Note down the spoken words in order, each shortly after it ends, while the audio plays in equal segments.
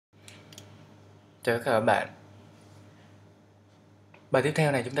Chào các bạn. Bài tiếp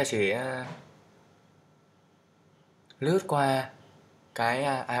theo này chúng ta sẽ lướt qua cái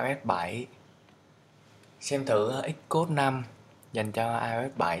iOS 7, xem thử Xcode 5 dành cho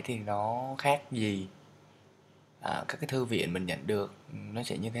iOS 7 thì nó khác gì, các cái thư viện mình nhận được nó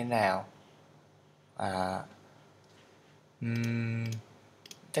sẽ như thế nào. À, ừm,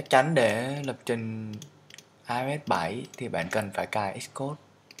 Chắc chắn để lập trình iOS 7 thì bạn cần phải cài Xcode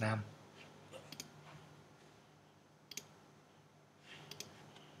 5.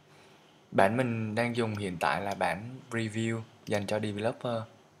 Bản mình đang dùng hiện tại là bản review dành cho developer.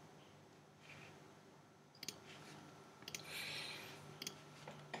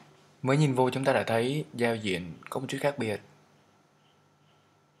 Mới nhìn vô chúng ta đã thấy giao diện có một chút khác biệt.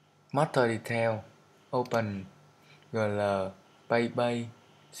 Master Detail, Open, GL, Pay,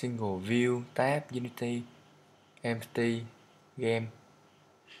 Single View, Tab, Unity, Empty, Game,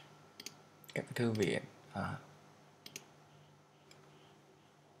 các cái thư viện. À.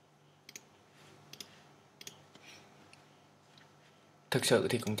 Thực sự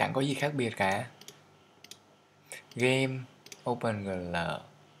thì cũng chẳng có gì khác biệt cả. Game, OpenGL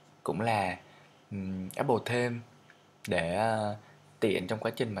cũng là Apple thêm để tiện trong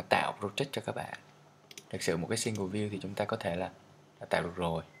quá trình mà tạo project cho các bạn. Thực sự một cái single view thì chúng ta có thể là tạo được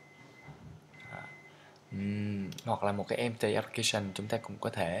rồi. Hoặc là một cái empty application chúng ta cũng có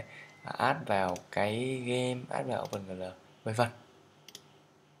thể add vào cái game, add vào OpenGL, vân vân.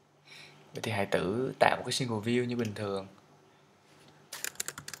 Vậy thì hãy thử tạo một cái single view như bình thường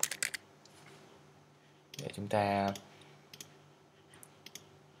để chúng ta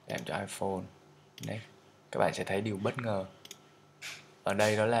làm cho iPhone. Đấy, các bạn sẽ thấy điều bất ngờ ở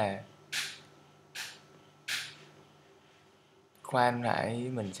đây, đó là khoan nãy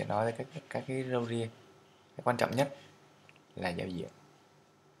mình sẽ nói tới các cái râu ria. Cái quan trọng nhất là giao diện.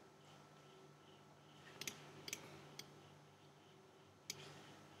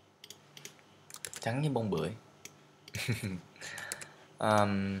 Trắng như bông bưởi.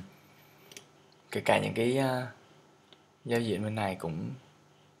 Kể cả những cái giao diện bên này cũng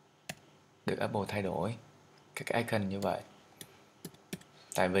được Apple thay đổi các cái icon như vậy.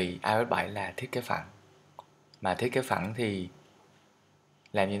 Tại vì iOS 7 là thiết kế phẳng, mà thiết kế phẳng thì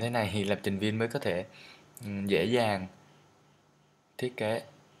làm như thế này thì lập trình viên mới có thể dễ dàng thiết kế.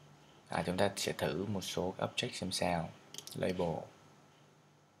 Chúng ta sẽ thử một số object xem sao. Label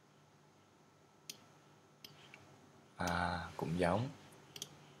cũng giống,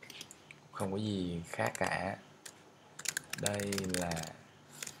 không có gì khác cả. Đây là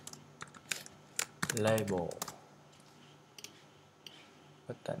label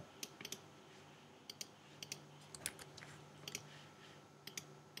button.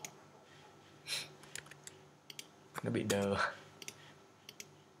 Nó bị đơ.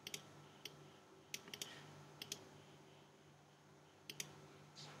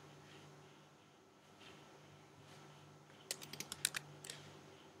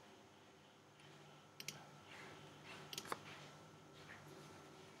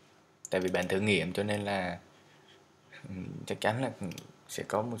 Tại vì bạn thử nghiệm cho nên là chắc chắn là sẽ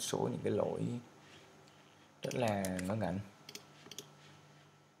có một số những cái lỗi rất là ngớ ngẩn.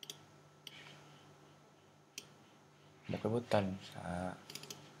 Một cái button.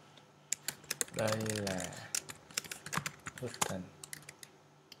 Đây là button.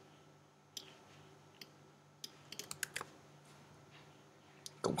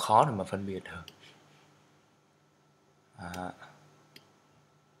 Cũng khó để mà phân biệt được.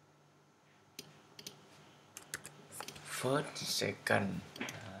 First, second,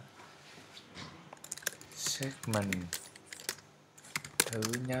 segment thứ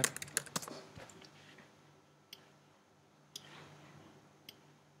nhất,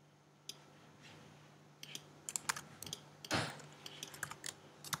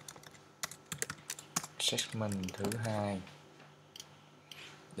 segment thứ hai.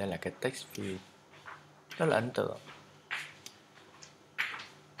 Đây là cái text field rất là ấn tượng.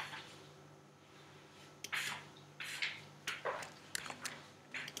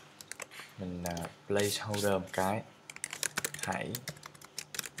 Mình placeholder một cái. Hãy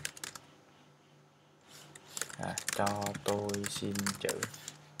cho tôi xin chữ.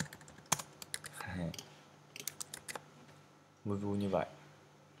 Vui vui như vậy.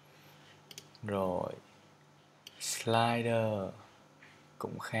 Rồi slider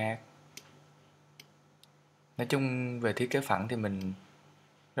cũng khác. Nói chung về thiết kế phẳng thì mình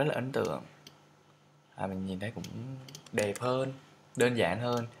rất là ấn tượng. Mình nhìn thấy cũng đẹp hơn, đơn giản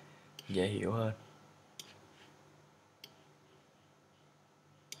hơn, dễ hiểu hơn.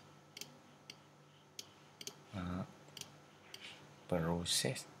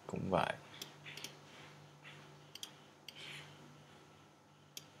 Process cũng vậy.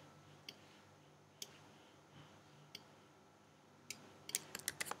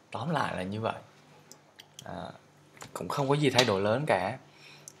 Tóm lại là như vậy. Cũng không có gì thay đổi lớn cả.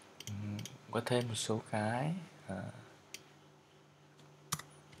 Có thêm một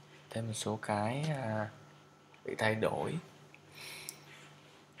số cái bị thay đổi,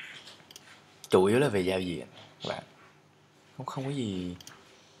 chủ yếu là về giao diện các bạn. Cũng không có gì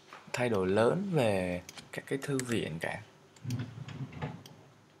thay đổi lớn về các cái thư viện cả.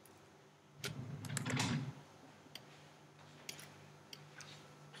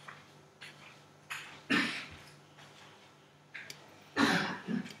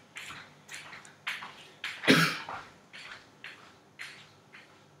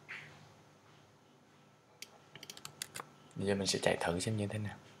 Bây giờ mình sẽ chạy thử xem như thế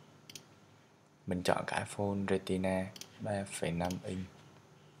nào. Mình chọn cái iPhone Retina 3,5 inch.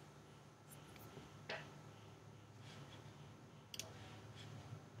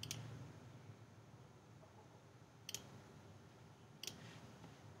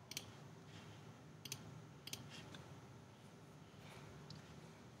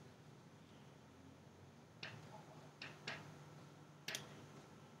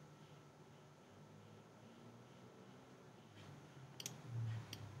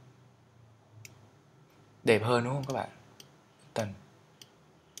 Đẹp hơn đúng không các bạn? Tần.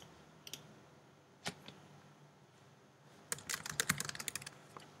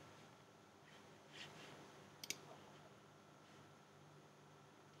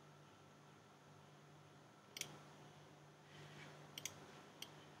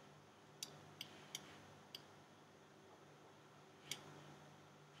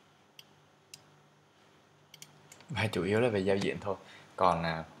 Và chủ yếu là về giao diện thôi.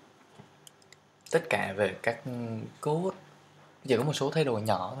 Còn tất cả về các code chỉ có một số thay đổi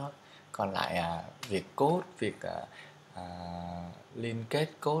nhỏ thôi. Còn lại việc code, việc liên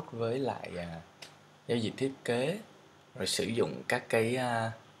kết code với lại giao diện thiết kế, rồi sử dụng các cái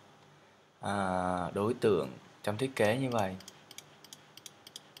đối tượng trong thiết kế như vậy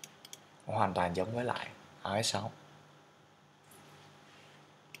hoàn toàn giống với lại iOS 6.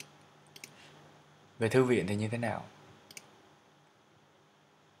 Về thư viện thì như thế nào?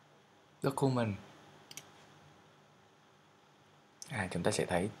 Document. Chúng ta sẽ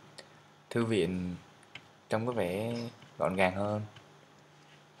thấy thư viện trông có vẻ gọn gàng hơn,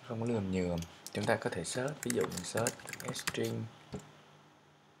 không có lườm nhườm. Chúng ta có thể search, ví dụ mình search string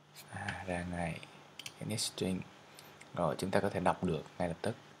ra ngay string, rồi chúng ta có thể đọc được ngay lập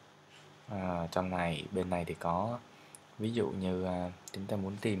tức. Trong này, bên này thì có ví dụ như chúng ta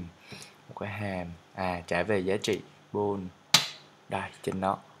muốn tìm một cái hàm trả về giá trị bool, đây trên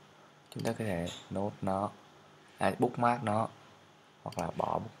nó chúng ta có thể nốt nó, bookmark nó, hoặc là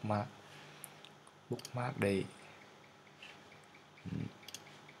bỏ bookmark đi.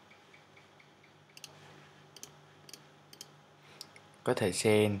 Có thể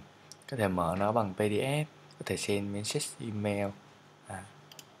send, có thể mở nó bằng PDF, có thể send message email,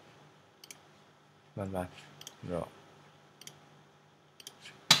 vân vân. Rồi,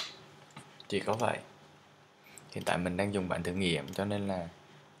 chỉ có vậy. Hiện tại mình đang dùng bản thử nghiệm cho nên là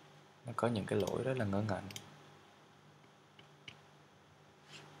nó có những cái lỗi rất là ngớ ngẩn.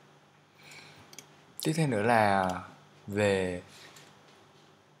 Tiếp theo nữa là về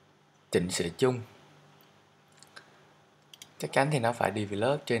chỉnh sửa chung. Chắc chắn thì nó phải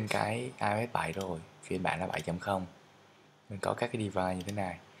develop trên cái iOS 7 rồi, phiên bản là 7.0. Mình có các cái device như thế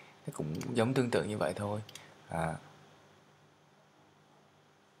này, nó cũng giống tương tự như vậy thôi.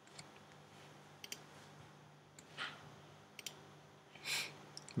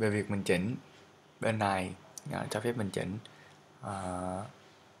 Về việc mình chỉnh, bên này cho phép mình chỉnh.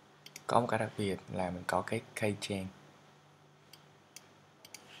 Có một cái đặc biệt là mình có cái keychain.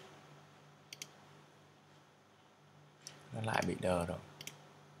 Nó lại bị đờ rồi,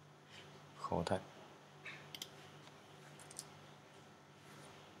 khổ thật.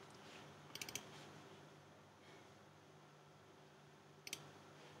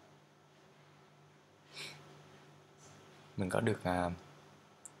 Mình có được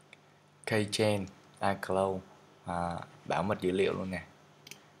keychain, iCloud, bảo mật dữ liệu luôn nè.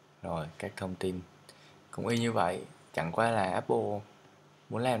 Rồi các thông tin cũng y như vậy, chẳng qua là Apple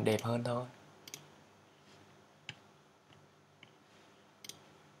muốn làm đẹp hơn thôi.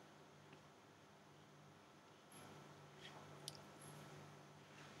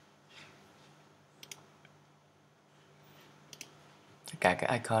 Tất cả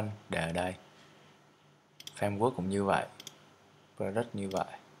các icon để ở đây. Framework cũng như vậy, product như vậy.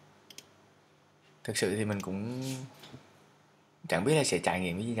 Thực sự thì mình cũng chẳng biết là sẽ trải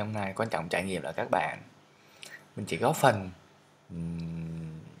nghiệm cái gì trong này. Quan trọng trải nghiệm là các bạn. Mình chỉ góp phần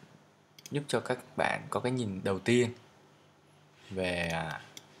giúp cho các bạn có cái nhìn đầu tiên về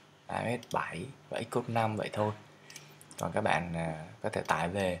iOS 7 và Xcode 5 vậy thôi. Còn các bạn có thể tải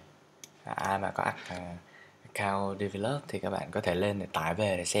về, ai mà có account develop thì các bạn có thể lên để tải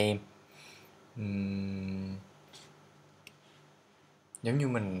về để xem. Giống như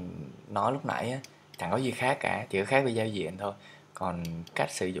mình nói lúc nãy á, chẳng có gì khác cả, chỉ có khác về giao diện thôi. Còn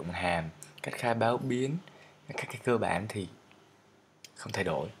cách sử dụng hàm, cách khai báo biến, các cái cơ bản thì không thay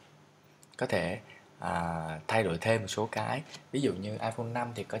đổi. Có thể thay đổi thêm một số cái. Ví dụ như iPhone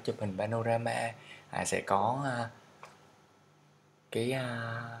 5 thì có chụp hình panorama, sẽ có cái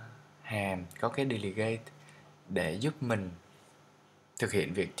hàm, có cái delegate để giúp mình thực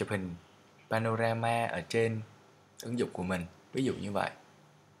hiện việc chụp hình panorama ở trên ứng dụng của mình, ví dụ như vậy.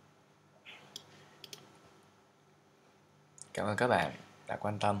 Cảm ơn các bạn đã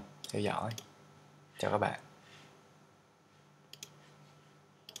quan tâm theo dõi. Chào các bạn.